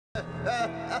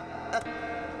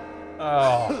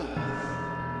Oh.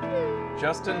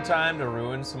 Just in time to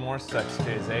ruin some more sex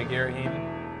days, eh, Garahim?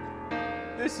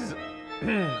 This is...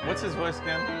 What's his voice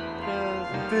again?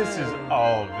 This is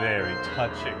all very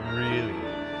touching, really.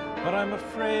 But I'm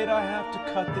afraid I have to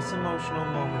cut this emotional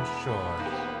moment short.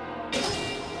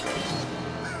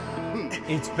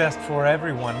 It's best for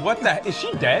everyone. What the... Is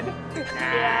she dead?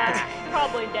 Yeah,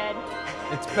 probably dead.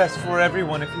 It's best for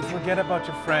everyone if you forget about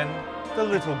your friend. The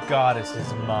little goddess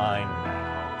is mine now.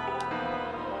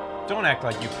 Don't act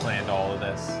like you planned all of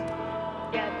this.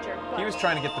 Yeah, jerk. He was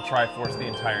trying to get the Triforce the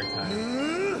entire time.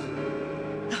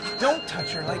 Don't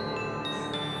touch her like...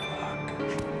 Fuck.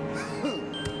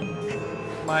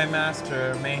 My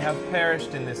master may have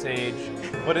perished in this age,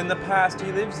 but in the past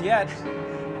he lives yet.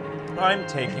 I'm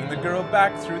taking the girl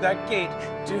back through that gate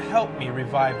to help me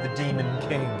revive the Demon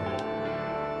King.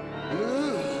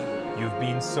 You've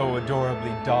been so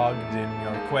adorably dogged in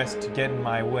your quest to get in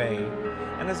my way,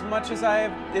 and as much as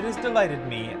it has delighted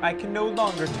me, I can no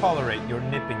longer tolerate your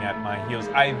nipping at my heels.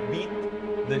 I've beat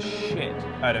the shit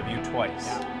out of you twice.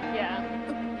 Yeah.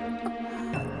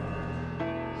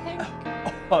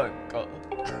 Oh, God.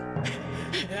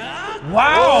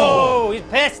 Wow! Oh, he's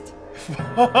pissed!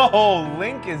 Oh,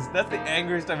 Link that's the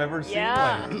angriest I've ever seen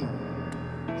Link.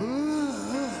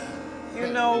 You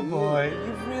know, boy,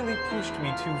 you've really pushed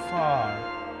me too far.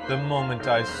 The moment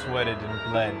I sweated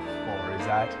and bled for is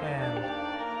at hand.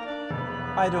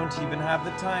 I don't even have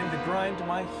the time to grind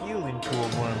my heel into a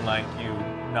worm like you.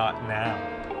 Not now.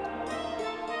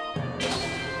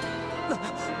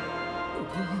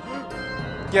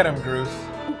 Get him, Groose.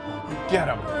 Get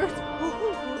him.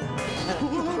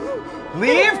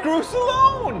 Leave Groose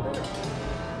alone!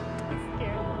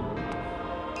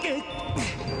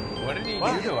 What did he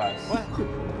do to us? What?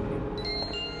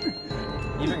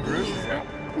 Even Groose is here.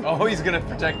 Oh, he's gonna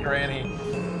protect Granny.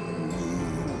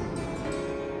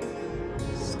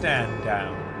 Stand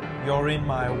down. You're in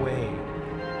my way.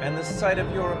 And the sight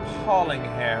of your appalling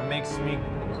hair makes me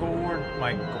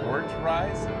my gorge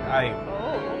rise? I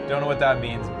don't know what that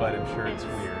means, but I'm sure it's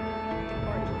weird.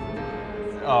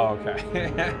 Oh, okay.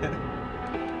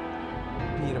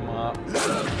 Beat him up.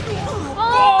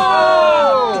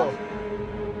 Oh!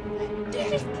 You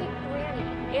just kicked Granny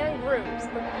and Groose.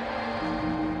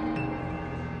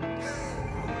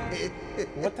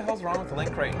 What the hell's wrong with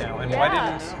Link right now? And why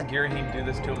didn't Girahim do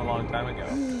this to him a long time ago?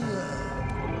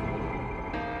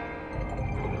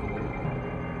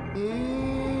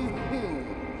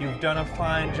 You've done a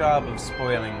fine job of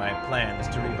spoiling my plans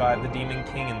to revive the Demon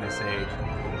King in this age,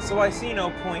 so I see no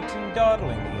point in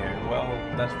dawdling here. Well,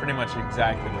 that's pretty much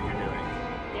exactly what you're doing.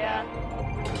 Yeah.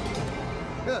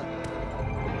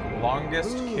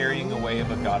 Longest carrying away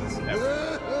of a goddess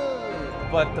ever.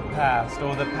 But the past,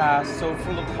 oh the past, so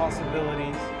full of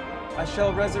possibilities. I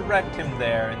shall resurrect him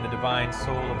there in the divine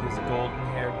soul of his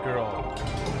golden-haired girl.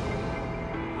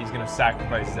 He's gonna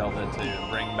sacrifice Zelda to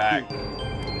bring back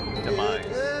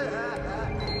Demise.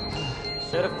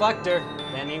 Should've fucked her,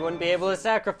 then he wouldn't be able to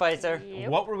sacrifice her. Yep.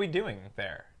 What were we doing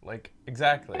there? Like,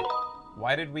 exactly.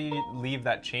 Why did we leave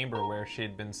that chamber where she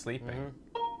had been sleeping?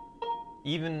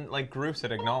 Even, like, Groose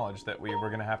had acknowledged that we were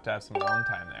gonna have to have some alone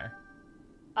time there.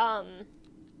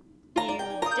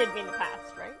 You did mean the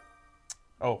past, right?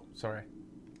 Oh, sorry.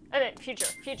 I meant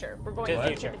future. Future. We're going To the to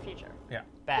future. the future. Yeah.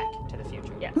 Back to the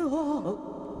future. Yeah.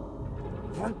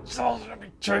 For Zelda to be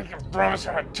taken from us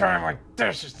at a time like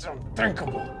this is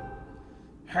unthinkable.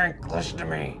 Hank, listen to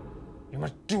me. You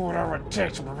must do whatever it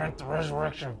takes to prevent the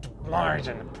resurrection of Demise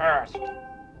in the past.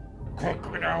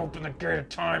 Quickly now open the gate of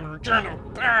time and return to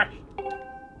the past.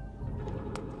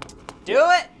 Do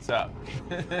it! What's up?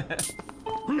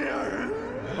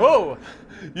 Oh!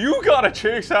 You gotta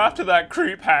chase after that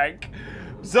creep, Hank.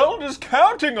 Zelda's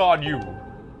counting on you.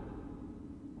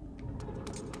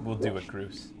 We'll do it,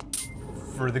 Groose.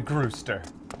 For the Grooster.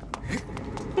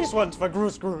 This one's for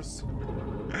Groose Groose.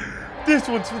 This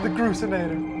one's for the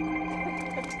Groosinator.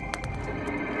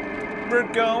 We're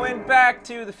going back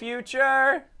to the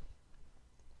future.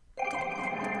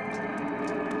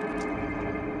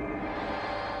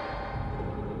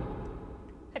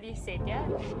 Have you saved yet?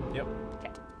 Yep.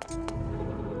 Okay.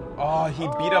 Oh, he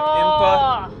beat up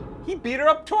Impa. He beat her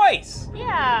up twice.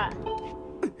 Yeah.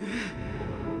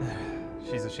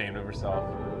 She's ashamed of herself.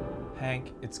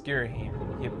 Hank, it's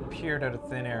Girahim. He appeared out of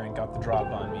thin air and got the drop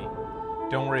on me.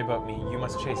 Don't worry about me. You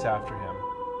must chase after him.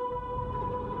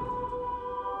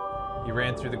 He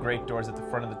ran through the great doors at the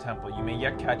front of the temple. You may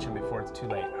yet catch him before it's too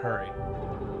late. Hurry.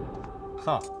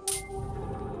 Huh.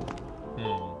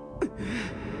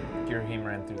 Girahim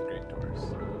ran through the great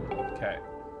doors. Okay.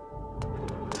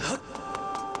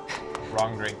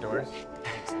 Wrong great doors.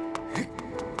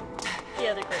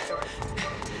 Yeah, the great doors.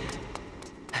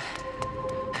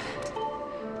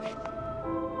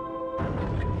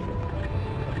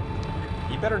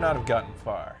 He better not have gotten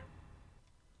far.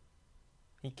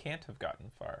 He can't have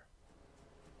gotten far.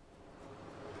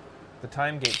 The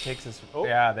time gate takes us... Oh.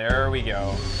 Yeah, there we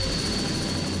go.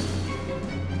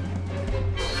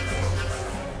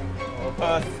 Oh,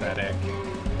 pathetic.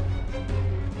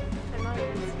 I'm not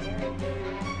even scared.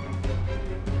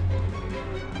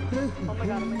 Oh my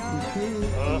god, oh my god.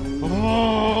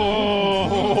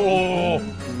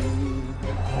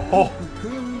 Oh.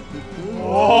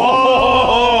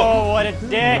 Oh, what a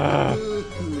dick!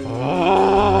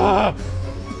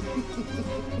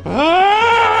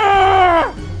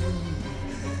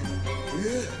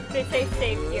 They say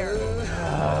safe here.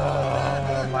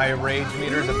 My rage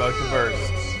meter's about to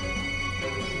burst.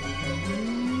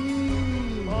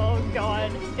 Oh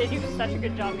god. They do such a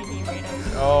good job making you hate him.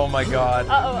 Oh my god.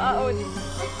 Uh-oh, uh-oh.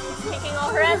 He's taking all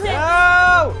her essence.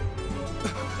 No!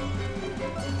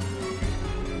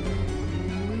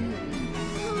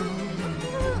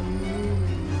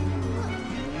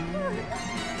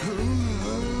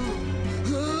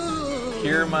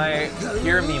 Hear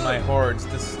me, my hordes.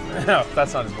 No,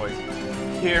 that's not his voice.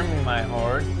 Hear me, my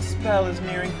hordes. The spell is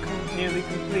nearly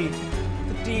complete.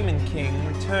 The Demon King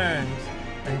returns.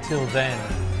 Until then,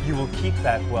 you will keep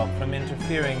that whelp from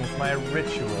interfering with my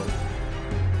ritual.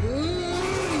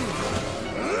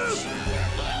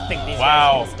 Think these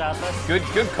Wow. guys can stop us?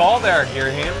 Good call there,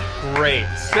 Girham. Great.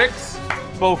 6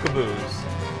 Bokoblins.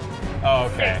 Oh,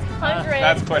 okay. 600.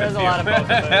 That's quite There's a a few. lot of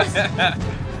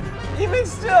Bokoblins. Even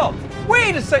still.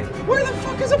 Wait a second. Where the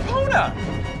fuck is Epona?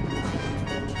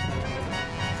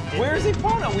 Where's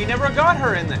Epona? We never got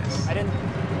her in this. I didn't...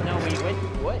 No, we went...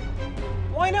 What?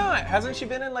 Why not? Hasn't she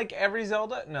been in like every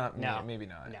Zelda? No, No. maybe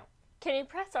not. No. Can you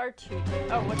press R2?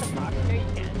 Oh, what the fuck? No, you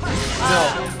can't.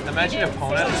 Still, imagine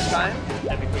Epona this time.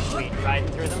 That'd be pretty sweet. Riding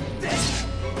through them.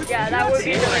 Yeah, that would be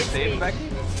See when I really saved, sweet. Becky?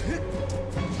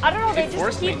 I don't know, they just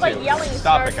Forced me keep like to. yelling.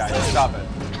 Stop it, start guys. singing. Stop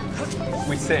it.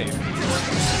 We saved.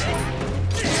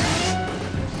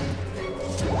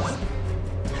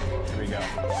 Here we go.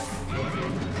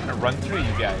 I'm gonna run through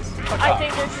you guys. Fuck I off.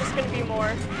 think there's just gonna be more.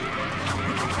 Yeah,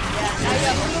 now you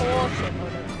have a whole shitload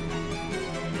of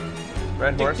them.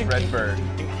 Red horse, red bird.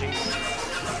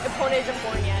 Epona isn't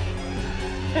born yet.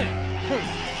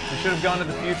 We should have gone to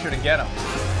the future to get him.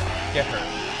 Get her.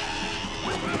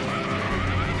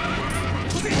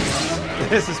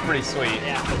 This is pretty sweet.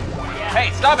 Yeah. Yeah.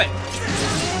 Hey, stop it!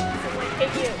 Someone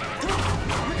hit you.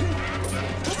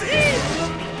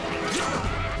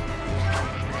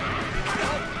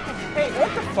 Hey,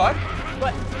 what the fuck?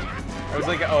 What? I was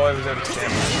like, oh, I was out of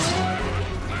stamina.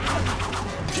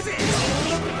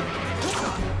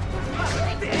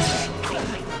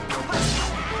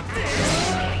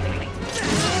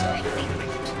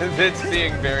 It's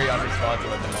being very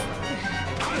unresponsive at the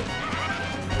moment.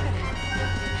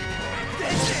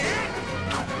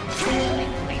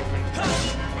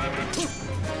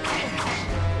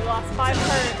 We lost 5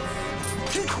 hearts.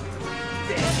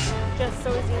 Just so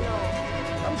as you know.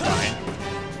 I'm fine.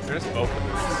 They're just both of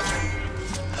them.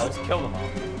 I'll just kill them all.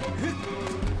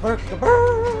 What?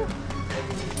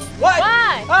 Why?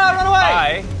 Ah, run away!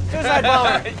 Hi. Suicide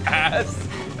bomber. Yes.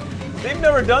 They've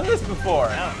never done this before.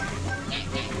 No.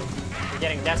 We're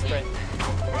getting desperate.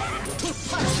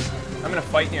 I'm gonna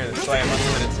fight near this so I have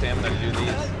unlimited stamina to do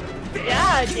these.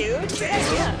 Yeah, dude. Good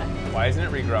idea. Why isn't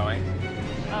it regrowing?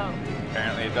 Oh.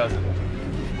 Apparently it doesn't.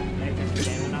 Maybe there's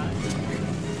stamina on it.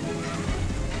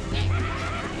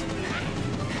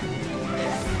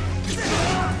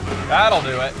 That'll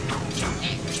do it.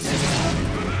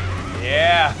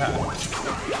 Yeah.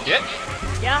 Shit.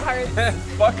 Yeah, hearts.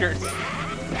 Fuckers.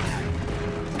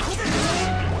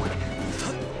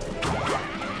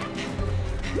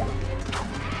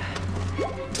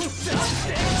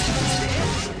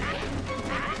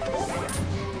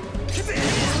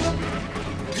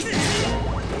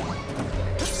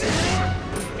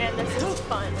 Man, this is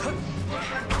fun.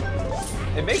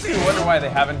 It makes me wonder why they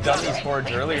haven't done these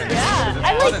hordes earlier. Yeah, Because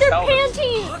I it's like fun their as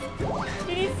hell. panties.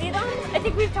 Did you see them? I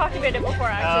think we've talked about it before,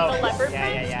 actually. The leopard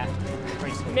yeah, print. yeah.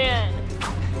 Pretty sweet. Man,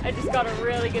 I just got a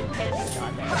really good panty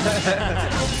shot there.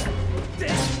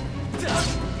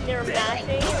 They were matching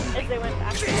as they went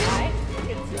back to the eye.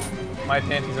 Good stuff. My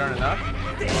panties aren't enough.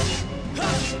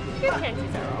 Your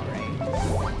panties are alright.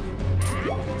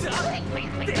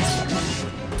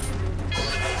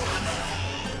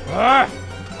 Ah!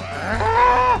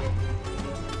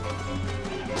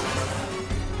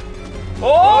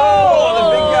 Oh, the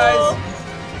big guys.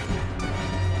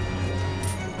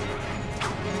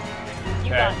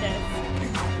 this.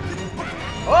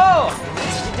 Oh!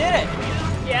 You did it!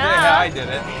 Yeah, I did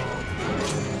it.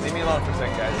 Leave me alone for a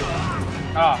second, guys.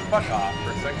 Oh, fuck off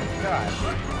for a second. God.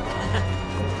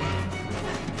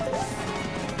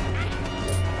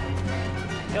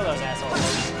 Kill those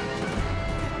assholes.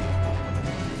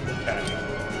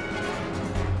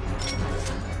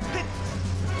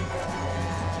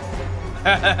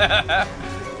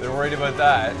 They're worried about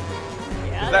that.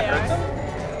 Yeah, Does that they hurt are.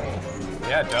 them?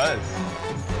 Yeah, it does.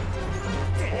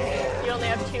 You only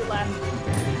have 2 left.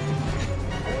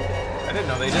 I didn't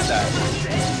know they did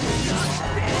that.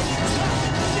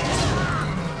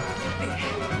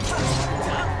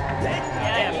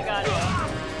 Yeah, you got it.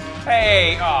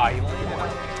 Hey! Aw, he landed on.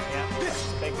 Yeah,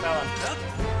 big fella.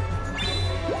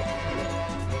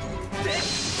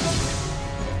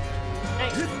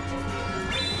 Nice.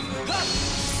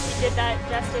 You did that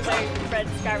just as I read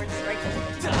Skyward Strike.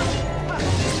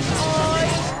 Oh,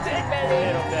 big belly.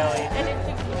 Little belly. And it's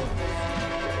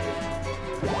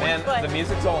Man, But- the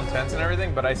music's all intense and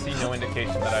everything, but I see no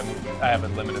indication that I have a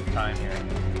limit of time here.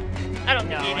 I don't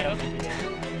No, think you I do. don't think you did.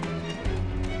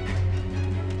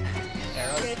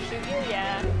 Arrows? Good for you,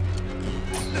 yeah.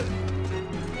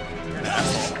 You're an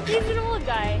asshole. He's an old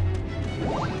guy.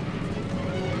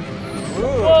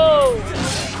 Ooh. Whoa!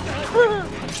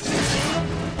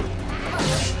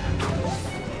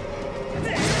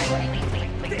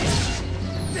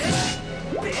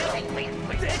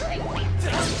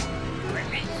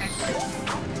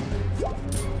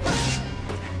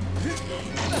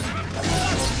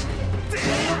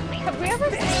 Have we ever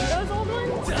seen those old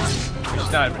ones?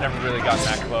 Just not, I've never really gotten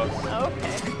that close.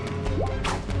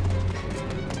 Okay.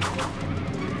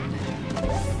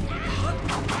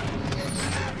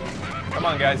 Come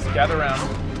on, guys, gather around.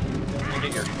 You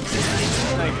get your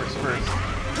snipers first.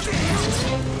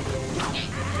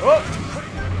 Oh!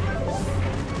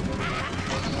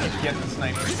 Get the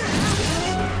snipers.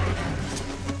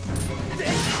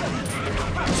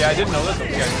 Yeah, I didn't know that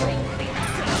those guys were.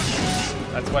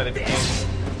 That's why they became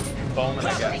bowmen,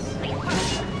 I guess.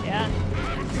 Yeah.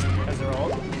 Because they're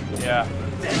old? Yeah.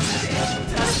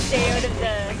 Gotta stay out of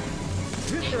the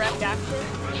direct action.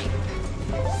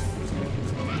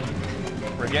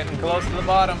 We're getting close to the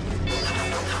bottom.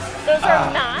 Those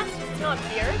are masks, not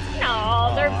beards.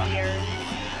 No, they're Aw. beards.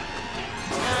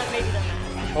 Maybe they're masks.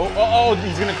 Oh,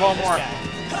 he's gonna call more. Guy.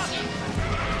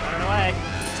 Run away.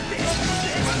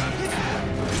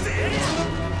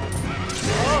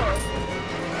 Oh.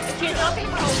 She's not gonna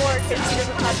call more because she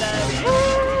doesn't have the.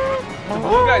 The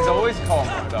blue guys always call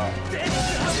more, though.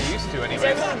 They used to, She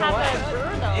anyway. doesn't have that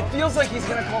burr It though. feels like he's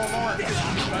gonna call more.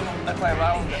 If I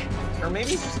allow him to. Or maybe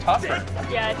he's just tougher.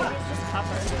 Yeah, I think he's just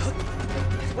tougher.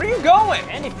 Where are you going?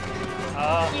 Andy.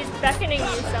 He's beckoning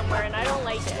you somewhere, and I don't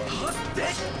like it.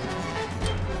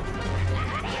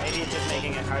 Maybe he's just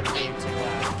making it hard for you to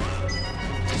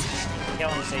kill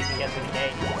him so you can get through the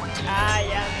gate. Ah,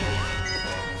 yeah,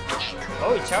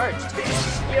 Oh, he charged. maybe.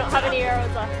 You don't have any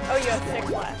arrows left. Oh, you have 6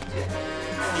 left.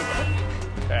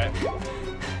 Okay.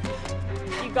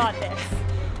 You got this.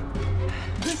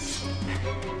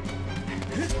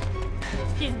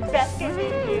 He's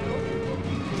beckoning you.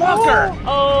 Fucker!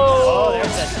 Oh,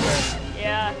 there's that bird.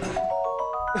 Yeah.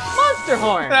 Monster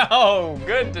horn! Oh,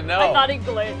 good to know. I thought he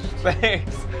glitched.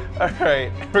 Thanks. All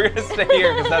right, we're gonna stay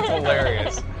here because that's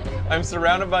hilarious. I'm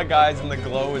surrounded by guys, and the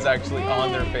glow is actually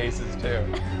on their faces too.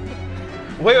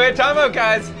 Wait, time out,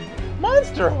 guys.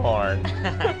 Monster horn.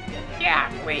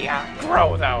 Yeah, we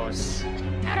grow those.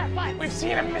 We've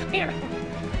seen a million.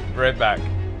 Right back.